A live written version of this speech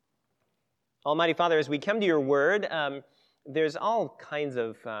Almighty Father, as we come to your word, there's all kinds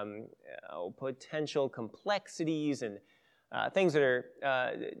of potential complexities and things that are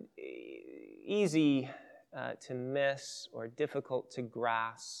easy to miss or difficult to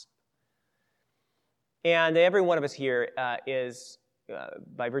grasp. And every one of us here is,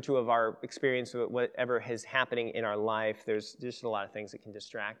 by virtue of our experience with whatever is happening in our life, there's just a lot of things that can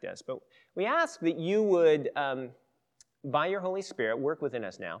distract us. But we ask that you would, by your Holy Spirit, work within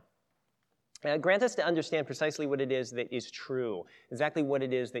us now. Grant us to understand precisely what it is that is true, exactly what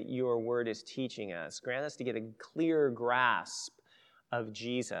it is that your word is teaching us. Grant us to get a clear grasp of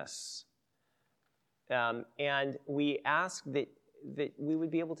Jesus. And we ask that we would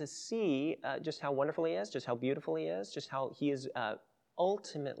be able to see just how wonderful he is, just how beautiful he is, just how he is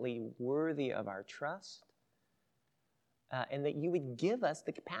ultimately worthy of our trust, and that you would give us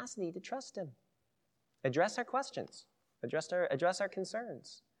the capacity to trust him. Address our questions. Address our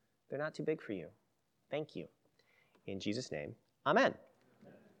concerns. They're not too big for you. Thank you. In Jesus' name, amen.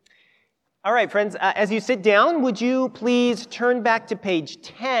 All right, friends, as you sit down, would you please turn back to page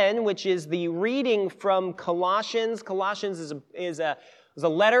 10, which is the reading from Colossians. Colossians is a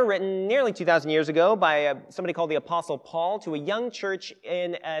letter written nearly 2,000 years ago by somebody called the Apostle Paul to a young church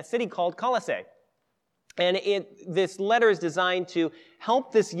in a city called Colossae. And this letter is designed to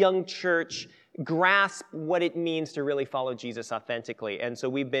help this young church grasp what it means to really follow Jesus authentically. And so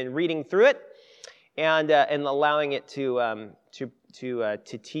we've been reading through it and allowing it to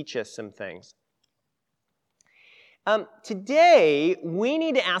teach us some things. Today, we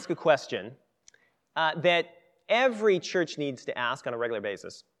need to ask a question that every church needs to ask on a regular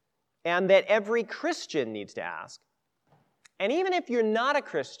basis, and that every Christian needs to ask. And even if you're not a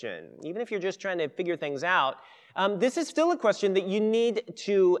Christian, even if you're just trying to figure things out, this is still a question that you need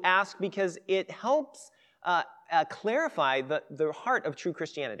to ask because it helps clarify the heart of true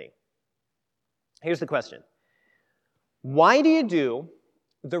Christianity. Here's the question. Why do you do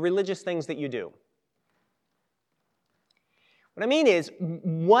the religious things that you do? What I mean is,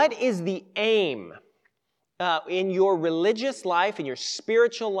 what is the aim in your religious life, in your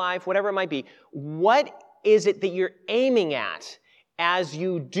spiritual life, whatever it might be? What is it that you're aiming at as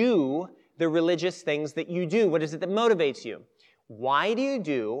you do the religious things that you do? What is it that motivates you? Why do you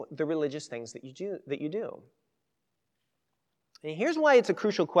do the religious things that you do? And here's why it's a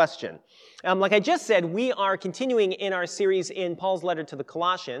crucial question. Like I just said, we are continuing in our series in Paul's letter to the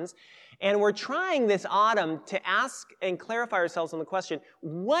Colossians, and we're trying this autumn to ask and clarify ourselves on the question,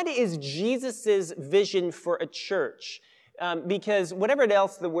 what is Jesus' vision for a church? Because whatever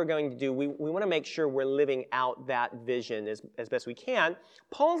else that we're going to do, we want to make sure we're living out that vision as best we can.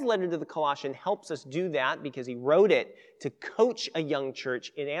 Paul's letter to the Colossians helps us do that because he wrote it to coach a young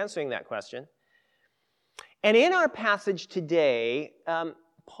church in answering that question. And in our passage today,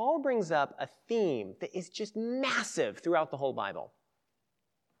 Paul brings up a theme that is just massive throughout the whole Bible.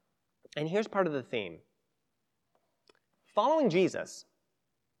 And here's part of the theme. Following Jesus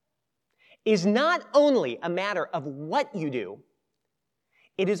is not only a matter of what you do,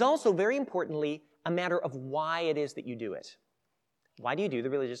 it is also, very importantly, a matter of why it is that you do it. Why do you do the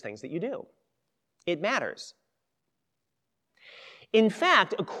religious things that you do? It matters. In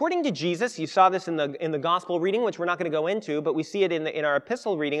fact, according to Jesus, you saw this in the gospel reading, which we're not going to go into, but we see it in our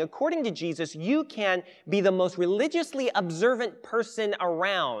epistle reading. According to Jesus, you can be the most religiously observant person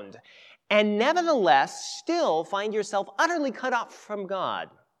around and nevertheless still find yourself utterly cut off from God.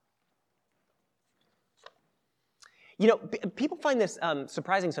 You know, people find this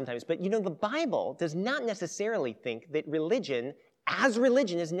surprising sometimes, but you know, the Bible does not necessarily think that religion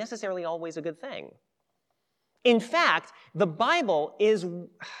is necessarily always a good thing. In fact, the Bible is,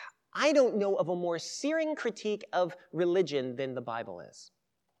 I don't know of a more searing critique of religion than the Bible is.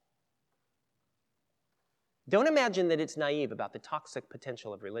 Don't imagine that it's naive about the toxic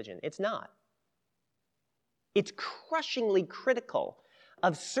potential of religion. It's not. It's crushingly critical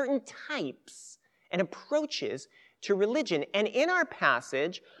of certain types and approaches to religion. And in our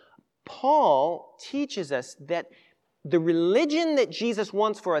passage, Paul teaches us that the religion that Jesus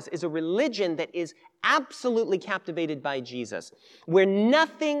wants for us is a religion that is absolutely captivated by Jesus, where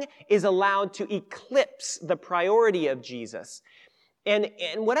nothing is allowed to eclipse the priority of Jesus. And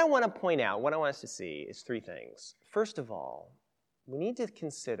what I want to point out, what I want us to see is three things. First of all, we need to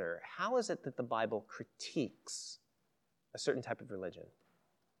consider how is it that the Bible critiques a certain type of religion.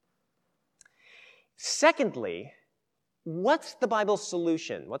 Secondly, what's the Bible's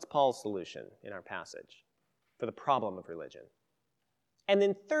solution? What's Paul's solution in our passage for the problem of religion? And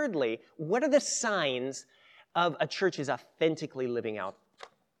then thirdly, what are the signs of a church is authentically living out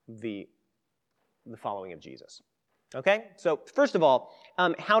the following of Jesus? Okay? So first of all,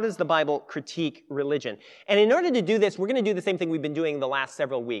 how does the Bible critique religion? And in order to do this, we're going to do the same thing we've been doing the last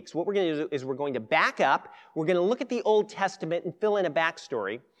several weeks. What we're going to do is we're going to back up, we're going to look at the Old Testament and fill in a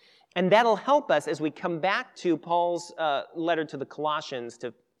backstory, and that'll help us as we come back to Paul's letter to the Colossians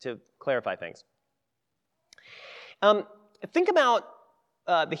to clarify things. Think about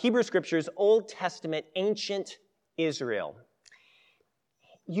the Hebrew Scriptures, Old Testament, ancient Israel.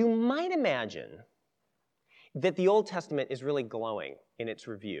 You might imagine that the Old Testament is really glowing in its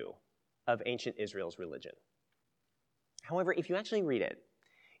review of ancient Israel's religion. However, if you actually read it,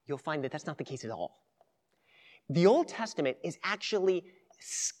 you'll find that that's not the case at all. The Old Testament is actually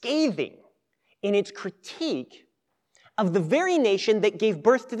scathing in its critique of the very nation that gave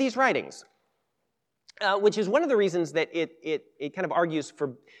birth to these writings, which is one of the reasons that it kind of argues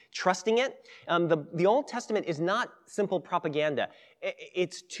for trusting it. The Old Testament is not simple propaganda.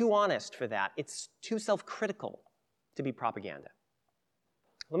 It's too honest for that. It's too self-critical to be propaganda.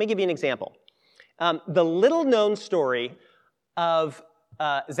 Let me give you an example. The little-known story of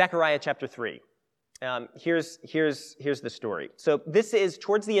Zechariah chapter 3. Here's the story. So this is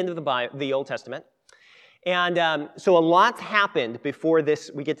towards the end of the Old Testament. And so a lot's happened before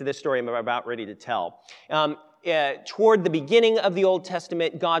we get to this story I'm about ready to tell. Toward the beginning of the Old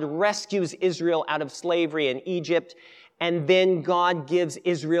Testament, God rescues Israel out of slavery in Egypt, and then God gives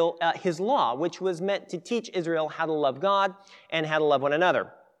Israel his law, which was meant to teach Israel how to love God and how to love one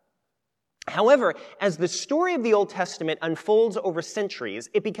another. However, as the story of the Old Testament unfolds over centuries,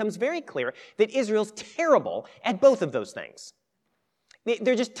 it becomes very clear that Israel's terrible at both of those things.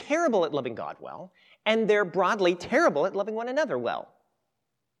 They're just terrible at loving God well, and they're broadly terrible at loving one another well.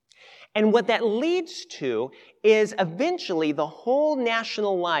 And what that leads to is eventually the whole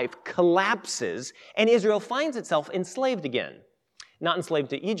national life collapses and Israel finds itself enslaved again. Not enslaved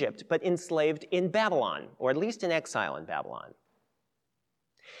to Egypt, but enslaved in Babylon, or at least in exile in Babylon.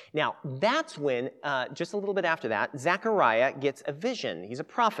 Now, that's when, just a little bit after that, Zechariah gets a vision. He's a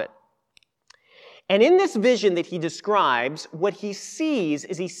prophet. And in this vision that he describes, what he sees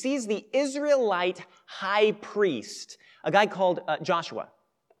is he sees the Israelite high priest, a guy called Joshua.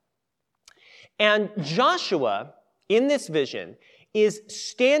 And Joshua, in this vision, is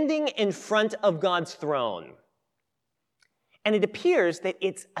standing in front of God's throne. And it appears that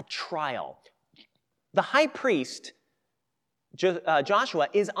it's a trial. The high priest, Joshua,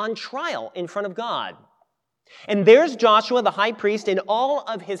 is on trial in front of God. And there's Joshua, the high priest, in all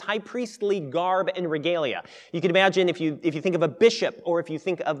of his high priestly garb and regalia. You can imagine if you think of a bishop or if you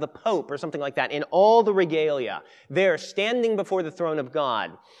think of the pope or something like that, in all the regalia, they're standing before the throne of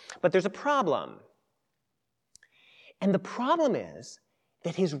God. But there's a problem. And the problem is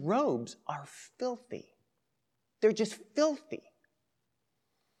that his robes are filthy. They're just filthy.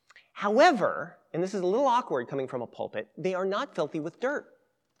 However, and this is a little awkward coming from a pulpit, they are not filthy with dirt.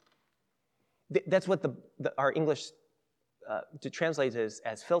 That's what our English translates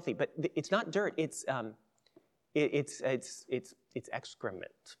as filthy, but it's not dirt. It's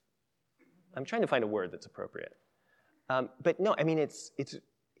excrement. I'm trying to find a word that's appropriate. But no, I mean it's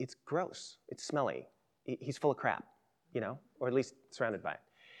gross. It's smelly. He's full of crap, or at least surrounded by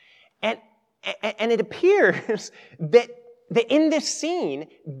it. And it appears that in this scene,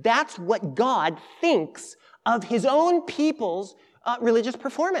 that's what God thinks of his own people's religious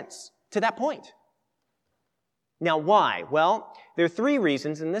performance to that point. Now, why? Well, there are three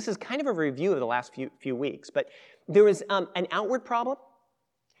reasons, and this is kind of a review of the last few weeks, but there was an outward problem,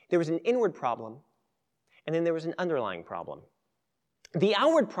 there was an inward problem, and then there was an underlying problem. The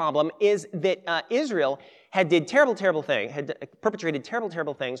outward problem is that Israel had perpetrated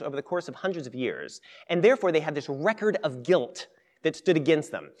terrible things over the course of hundreds of years, and therefore they had this record of guilt that stood against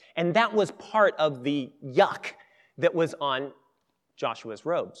them. And that was part of the yuck that was on Joshua's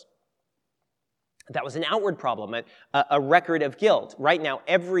robes. That was an outward problem, a record of guilt. Right now,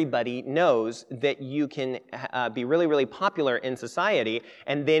 everybody knows that you can be really, really popular in society,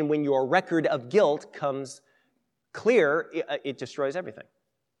 and then when your record of guilt comes clear, it destroys everything.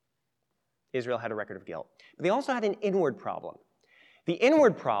 Israel had a record of guilt. But they also had an inward problem. The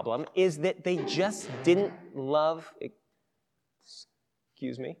inward problem is that they just didn't love...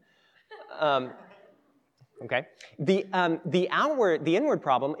 Excuse me. Okay. The inward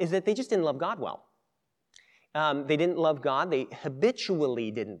problem is that they just didn't love God well. They didn't love God. They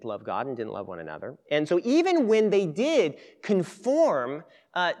habitually didn't love God and didn't love one another. And so even when they did conform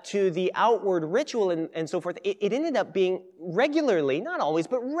to the outward ritual and so forth, it ended up being regularly, not always,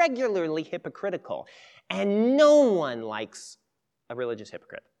 but regularly hypocritical. And no one likes a religious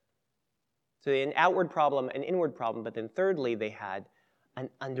hypocrite. So an outward problem, an inward problem, but then thirdly, they had an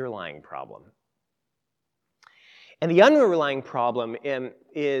underlying problem. And the underlying problem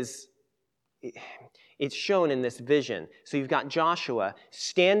is, it's shown in this vision. So you've got Joshua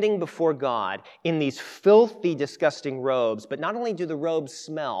standing before God in these filthy, disgusting robes. But not only do the robes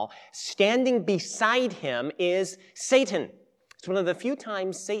smell, standing beside him is Satan. It's one of the few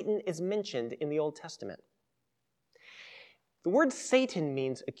times Satan is mentioned in the Old Testament. The word Satan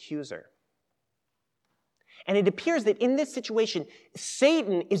means accuser. And it appears that in this situation,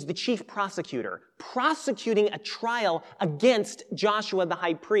 Satan is the chief prosecutor, prosecuting a trial against Joshua the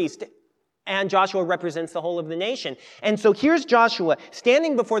high priest. And Joshua represents the whole of the nation. And so here's Joshua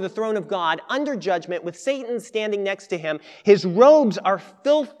standing before the throne of God under judgment with Satan standing next to him. His robes are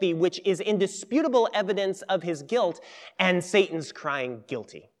filthy, which is indisputable evidence of his guilt. And Satan's crying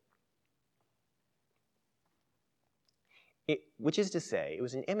guilty. Which is to say, it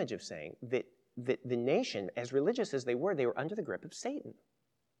was an image of saying that the nation, as religious as they were under the grip of Satan.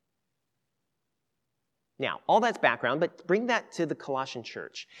 Now, all that's background, but bring that to the Colossian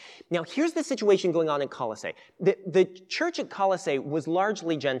church. Now, here's the situation going on in Colossae. The church at Colossae was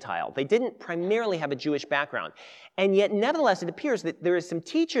largely Gentile. They didn't primarily have a Jewish background. And yet, nevertheless, it appears that there are some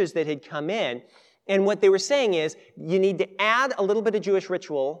teachers that had come in, and what they were saying is, you need to add a little bit of Jewish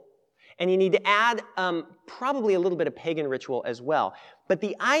ritual, and you need to add probably a little bit of pagan ritual as well. But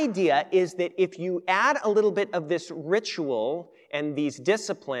the idea is that if you add a little bit of this ritual and these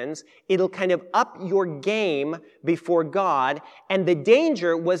disciplines, it'll kind of up your game before God. And the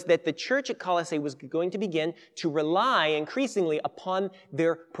danger was that the church at Colossae was going to begin to rely increasingly upon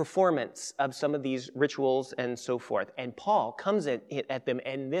their performance of some of these rituals and so forth. And Paul comes at them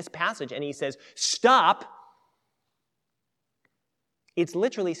in this passage and he says, stop. It's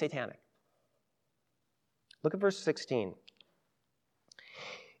literally satanic. Look at verse 16.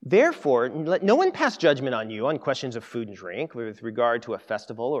 Therefore, let no one pass judgment on you on questions of food and drink with regard to a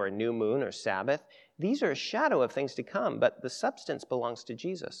festival or a new moon or Sabbath. These are a shadow of things to come, but the substance belongs to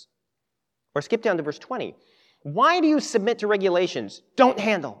Jesus. Or skip down to verse 20. Why do you submit to regulations? Don't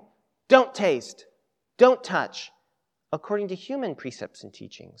handle, don't taste, don't touch, according to human precepts and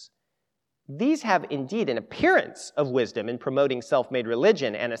teachings. These have indeed an appearance of wisdom in promoting self-made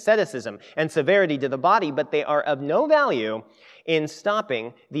religion and asceticism and severity to the body, but they are of no value in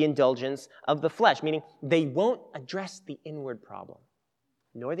stopping the indulgence of the flesh, meaning they won't address the inward problem,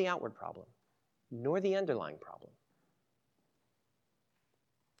 nor the outward problem, nor the underlying problem.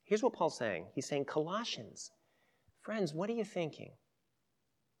 Here's what Paul's saying. He's saying, Colossians, friends, what are you thinking?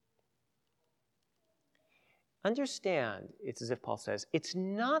 Understand, it's as if Paul says, it's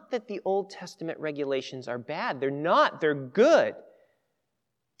not that the Old Testament regulations are bad. They're not. They're good.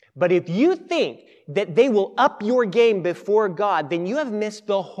 But if you think that they will up your game before God, then you have missed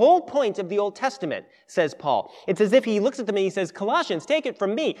the whole point of the Old Testament, says Paul. It's as if he looks at them and he says, Colossians, take it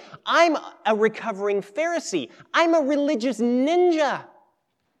from me. I'm a recovering Pharisee. I'm a religious ninja.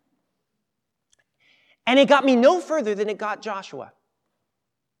 And it got me no further than it got Joshua.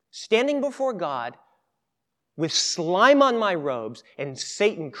 Standing before God, with slime on my robes and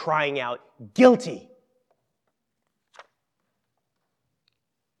Satan crying out, guilty.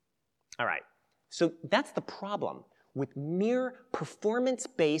 All right, so that's the problem with mere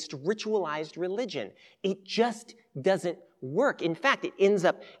performance-based, ritualized religion. It just doesn't work. In fact, it ends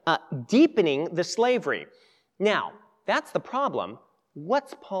up deepening the slavery. Now, that's the problem.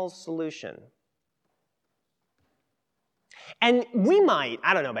 What's Paul's solution? And we might,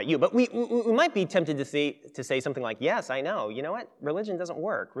 I don't know about you, but we might be tempted to say something like, yes, I know. You know what? Religion doesn't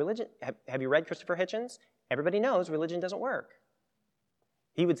work. Have you read Christopher Hitchens? Everybody knows religion doesn't work.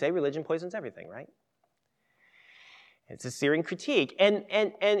 He would say religion poisons everything, right? It's a searing critique. And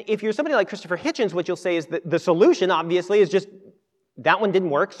if you're somebody like Christopher Hitchens, what you'll say is that the solution, obviously, is just, that one didn't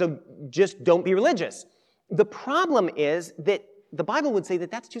work, so just don't be religious. The problem is that the Bible would say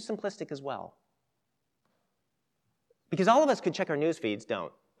that that's too simplistic as well. Because all of us could check our news feeds,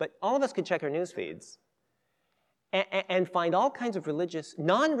 don't. But all of us could check our news feeds and find all kinds of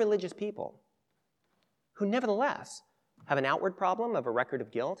non-religious people who nevertheless have an outward problem of a record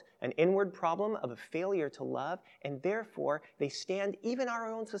of guilt, an inward problem of a failure to love, and therefore they stand, even our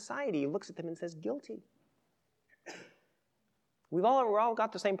own society looks at them and says, guilty. We're all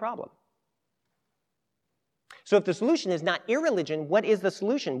got the same problem. So if the solution is not irreligion, what is the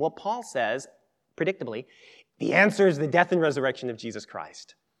solution? Well, Paul says, predictably, the answer is the death and resurrection of Jesus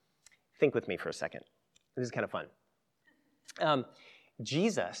Christ. Think with me for a second. This is kind of fun.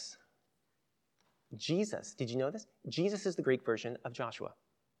 Jesus, did you know this? Jesus is the Greek version of Joshua.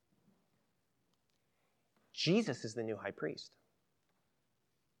 Jesus is the new high priest.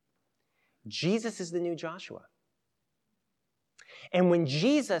 Jesus is the new Joshua. And when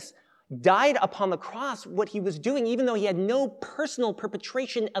Jesus died upon the cross, what he was doing, even though he had no personal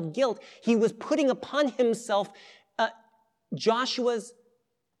perpetration of guilt, he was putting upon himself Joshua's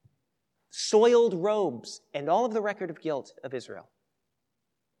soiled robes and all of the record of guilt of Israel.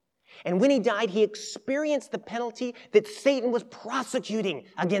 And when he died, he experienced the penalty that Satan was prosecuting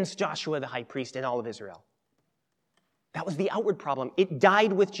against Joshua the high priest and all of Israel. That was the outward problem. It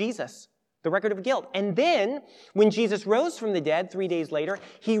died with Jesus, the record of guilt. And then, when Jesus rose from the dead 3 days later,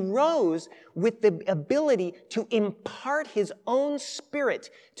 he rose with the ability to impart his own spirit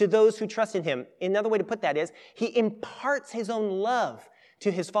to those who trust in him. Another way to put that is, he imparts his own love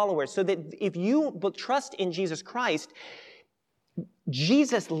to his followers, so that if you trust in Jesus Christ,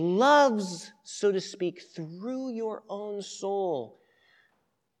 Jesus loves, so to speak, through your own soul,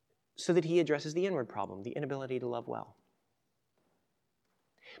 so that he addresses the inward problem, the inability to love well.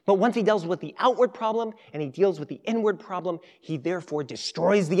 But once he deals with the outward problem and he deals with the inward problem, he therefore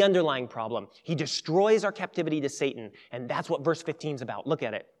destroys the underlying problem. He destroys our captivity to Satan, and that's what verse 15 is about. Look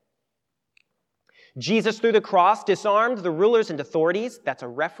at it. Jesus, through the cross, disarmed the rulers and authorities. That's a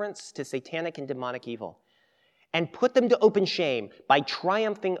reference to satanic and demonic evil. And put them to open shame by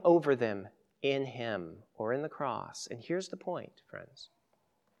triumphing over them in him, or in the cross. And here's the point, friends.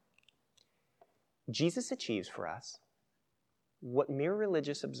 Jesus achieves for us what mere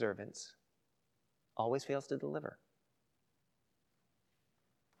religious observance always fails to deliver.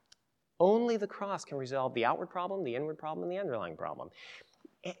 Only the cross can resolve the outward problem, the inward problem, and the underlying problem.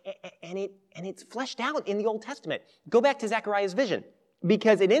 And it's fleshed out in the Old Testament. Go back to Zechariah's vision,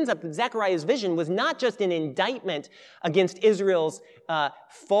 because it ends up that Zechariah's vision was not just an indictment against Israel's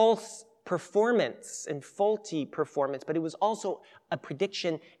false performance and faulty performance, but it was also a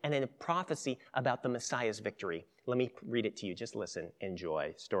prediction and a prophecy about the Messiah's victory. Let me read it to you. Just listen,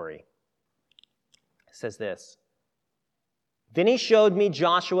 enjoy. Story. It says this. Then he showed me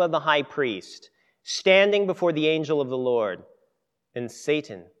Joshua the high priest standing before the angel of the Lord, and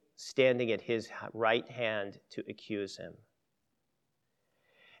Satan standing at his right hand to accuse him.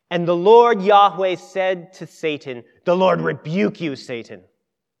 And the Lord Yahweh said to Satan, "The Lord rebuke you, Satan.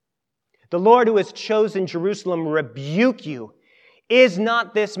 The Lord who has chosen Jerusalem rebuke you. Is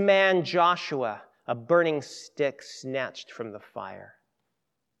not this man Joshua a burning stick snatched from the fire?"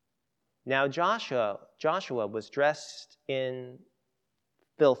 Now Joshua was dressed in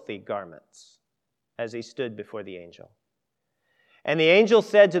filthy garments as he stood before the angel. And the angel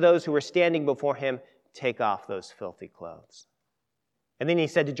said to those who were standing before him, "Take off those filthy clothes." And then he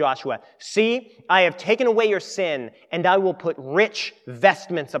said to Joshua, "See, I have taken away your sin, and I will put rich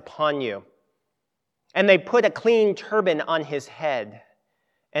vestments upon you." And they put a clean turban on his head,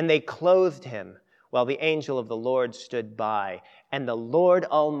 and they clothed him, while the angel of the Lord stood by. And the Lord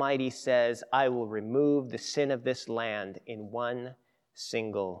Almighty says, "I will remove the sin of this land in one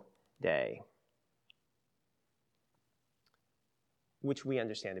single day," which we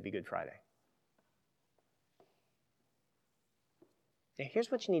understand to be Good Friday. Now,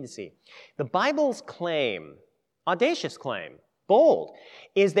 here's what you need to see. The Bible's claim, audacious claim, bold,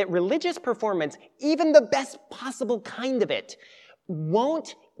 is that religious performance, even the best possible kind of it,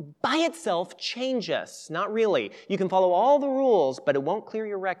 won't by itself change us. Not really. You can follow all the rules, but it won't clear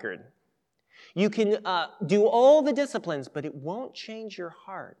your record. You can do all the disciplines, but it won't change your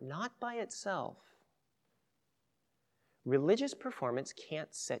heart. Not by itself. Religious performance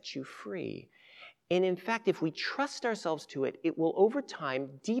can't set you free. And in fact, if we trust ourselves to it, it will over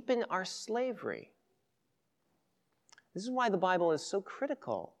time deepen our slavery. This is why the Bible is so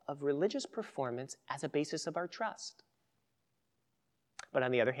critical of religious performance as a basis of our trust. But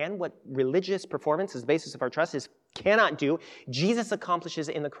on the other hand, what religious performance as the basis of our trust cannot do, Jesus accomplishes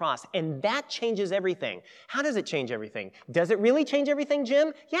in the cross. And that changes everything. How does it change everything? Does it really change everything,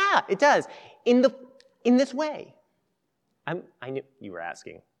 Jim? Yeah, it does. In this way. I knew you were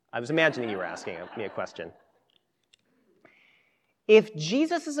asking. I was imagining you were asking me a question. If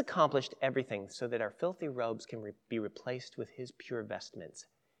Jesus has accomplished everything so that our filthy robes can be replaced with his pure vestments,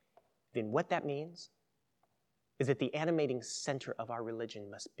 then what that means is that the animating center of our religion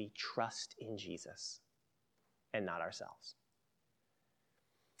must be trust in Jesus and not ourselves.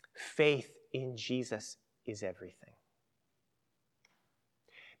 Faith in Jesus is everything.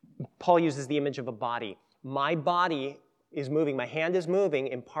 Paul uses the image of a body. My body is moving. My hand is moving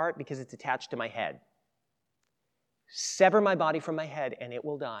in part because it's attached to my head. Sever my body from my head and it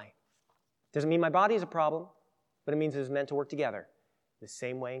will die. Doesn't mean my body is a problem, but it means it's meant to work together. The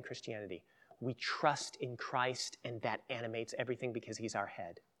same way in Christianity. We trust in Christ and that animates everything because he's our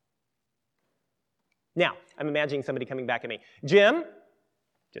head. Now, I'm imagining somebody coming back at me. Jim,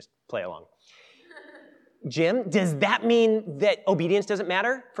 just play along. Jim, does that mean that obedience doesn't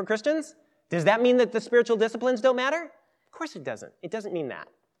matter for Christians? Does that mean that the spiritual disciplines don't matter? Of course it doesn't. It doesn't mean that.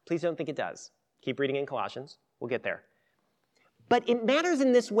 Please don't think it does. Keep reading in Colossians. We'll get there. But it matters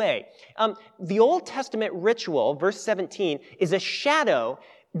in this way. The Old Testament ritual, verse 17, is a shadow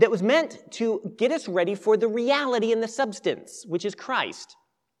that was meant to get us ready for the reality and the substance, which is Christ.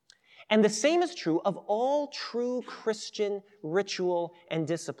 And the same is true of all true Christian ritual and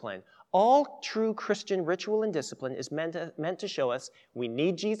discipline. All true Christian ritual and discipline is meant to show us we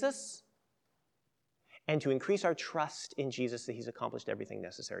need Jesus and to increase our trust in Jesus that he's accomplished everything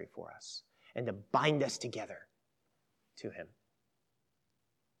necessary for us and to bind us together to him.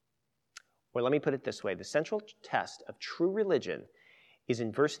 Or let me put it this way. The central test of true religion is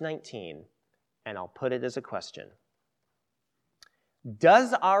in verse 19, and I'll put it as a question.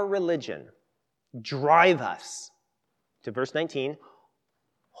 Does our religion drive us, to verse 19,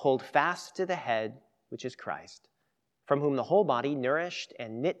 hold fast to the head, which is Christ, from whom the whole body, nourished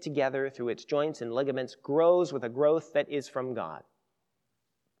and knit together through its joints and ligaments, grows with a growth that is from God?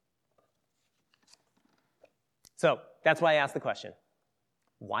 So that's why I asked the question.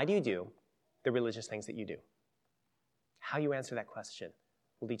 Why do you do the religious things that you do? How you answer that question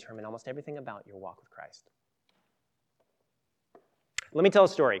will determine almost everything about your walk with Christ. Let me tell a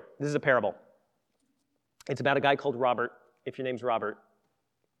story. This is a parable. It's about a guy called Robert. If your name's Robert,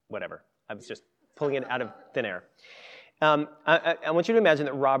 whatever. I was just pulling it out of thin air. I want you to imagine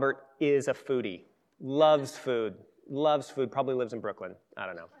that Robert is a foodie, loves food, probably lives in Brooklyn. I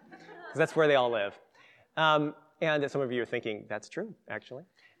don't know, because that's where they all live. And some of you are thinking, that's true, actually.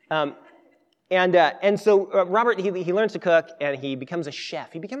 And so Robert, he learns to cook, and he becomes a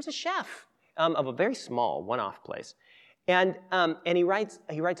chef. He becomes a chef of a very small, one-off place. And he writes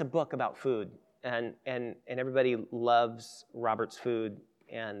a book about food, and everybody loves Robert's food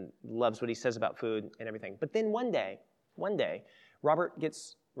and loves what he says about food and everything. But then one day, Robert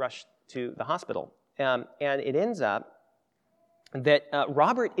gets rushed to the hospital, and it ends up that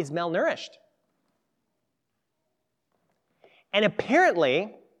Robert is malnourished. And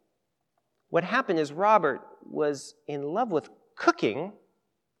apparently, what happened is Robert was in love with cooking,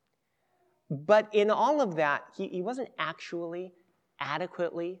 but in all of that, he wasn't actually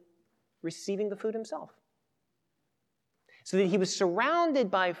adequately receiving the food himself. So that he was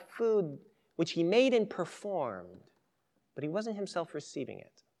surrounded by food which he made and performed, but he wasn't himself receiving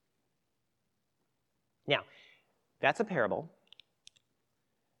it. Now, that's a parable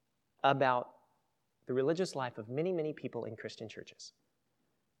about the religious life of many, many people in Christian churches.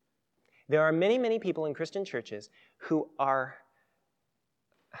 There are many, many people in Christian churches who are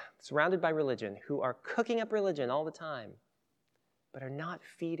surrounded by religion, who are cooking up religion all the time, but are not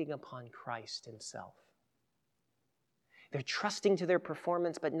feeding upon Christ himself. They're trusting to their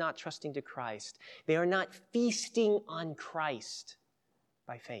performance, but not trusting to Christ. They are not feasting on Christ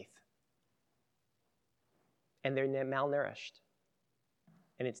by faith. And they're malnourished.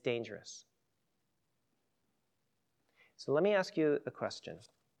 And it's dangerous. So let me ask you a question.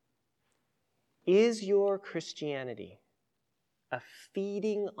 Is your Christianity a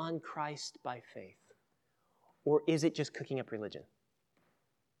feeding on Christ by faith? Or is it just cooking up religion?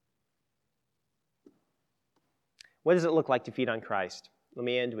 What does it look like to feed on Christ? Let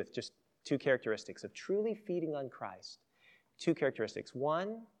me end with just two characteristics of truly feeding on Christ. Two characteristics.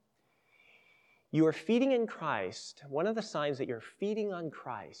 One, you are feeding in Christ. One of the signs that you're feeding on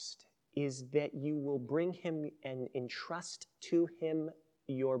Christ is that you will bring him and entrust to him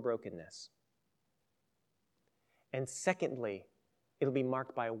your brokenness. And secondly, it'll be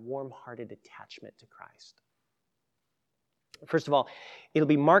marked by a warm-hearted attachment to Christ. First of all, it'll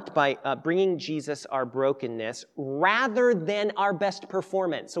be marked by bringing Jesus our brokenness rather than our best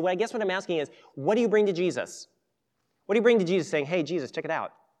performance. So I guess what I'm asking is, what do you bring to Jesus? What do you bring to Jesus saying, hey, Jesus, check it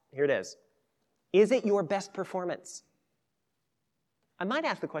out. Here it is. Is it your best performance? I might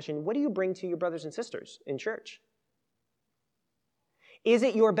ask the question, what do you bring to your brothers and sisters in church? Is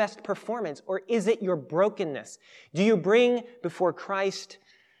it your best performance or is it your brokenness? Do you bring before Christ,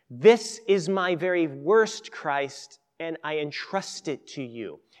 this is my very worst, Christ, and I entrust it to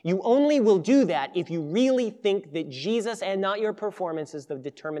you? You only will do that if you really think that Jesus and not your performance is the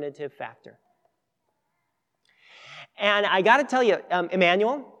determinative factor. And I got to tell you,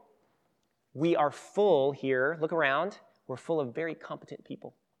 Emmanuel, we are full here. Look around. We're full of very competent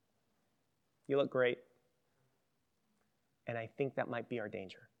people. You look great. And I think that might be our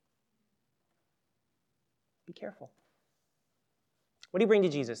danger. Be careful. What do you bring to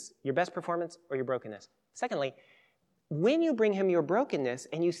Jesus? Your best performance or your brokenness? Secondly, when you bring him your brokenness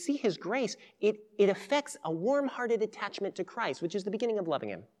and you see his grace, it affects a warm-hearted attachment to Christ, which is the beginning of loving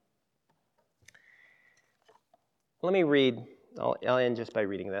him. Let me read, I'll end just by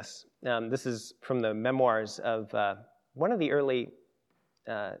reading this. This is from the memoirs of one of the early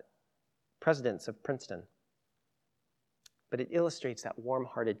presidents of Princeton. But it illustrates that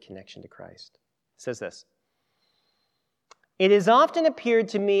warm-hearted connection to Christ. It says this: "It has often appeared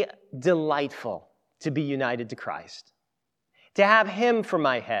to me delightful to be united to Christ, to have him for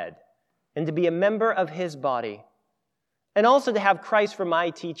my head, and to be a member of his body, and also to have Christ for my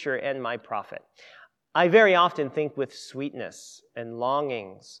teacher and my prophet. I very often think with sweetness and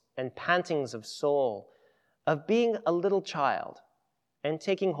longings and pantings of soul of being a little child and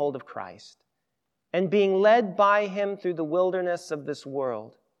taking hold of Christ, and being led by him through the wilderness of this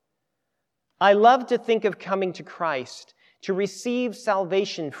world. I love to think of coming to Christ, to receive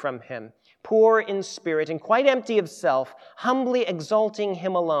salvation from him, poor in spirit and quite empty of self, humbly exalting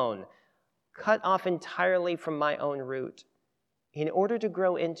him alone, cut off entirely from my own root, in order to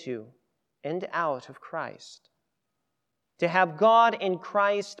grow into and out of Christ. To have God in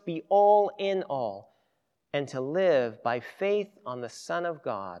Christ be all in all, and to live by faith on the Son of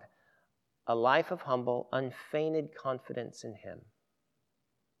God, a life of humble, unfeigned confidence in him."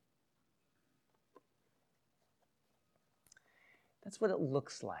 That's what it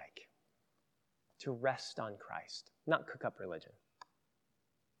looks like to rest on Christ, not cook up religion.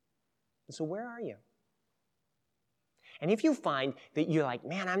 And so where are you? And if you find that you're like,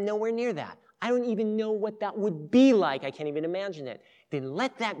 man, I'm nowhere near that, I don't even know what that would be like, I can't even imagine it, then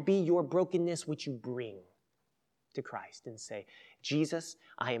let that be your brokenness which you bring to Christ and say, Jesus,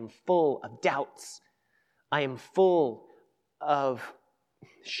 I am full of doubts. I am full of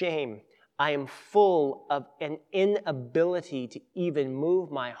shame. I am full of an inability to even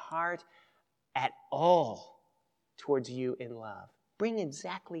move my heart at all towards you in love. Bring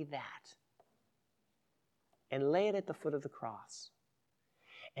exactly that and lay it at the foot of the cross.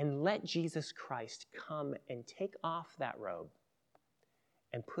 And let Jesus Christ come and take off that robe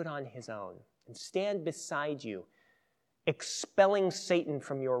and put on his own and stand beside you, expelling Satan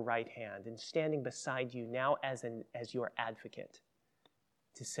from your right hand and standing beside you now as your advocate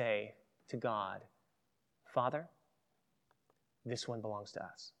to say to God, Father, this one belongs to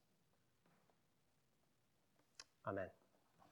us. Amen.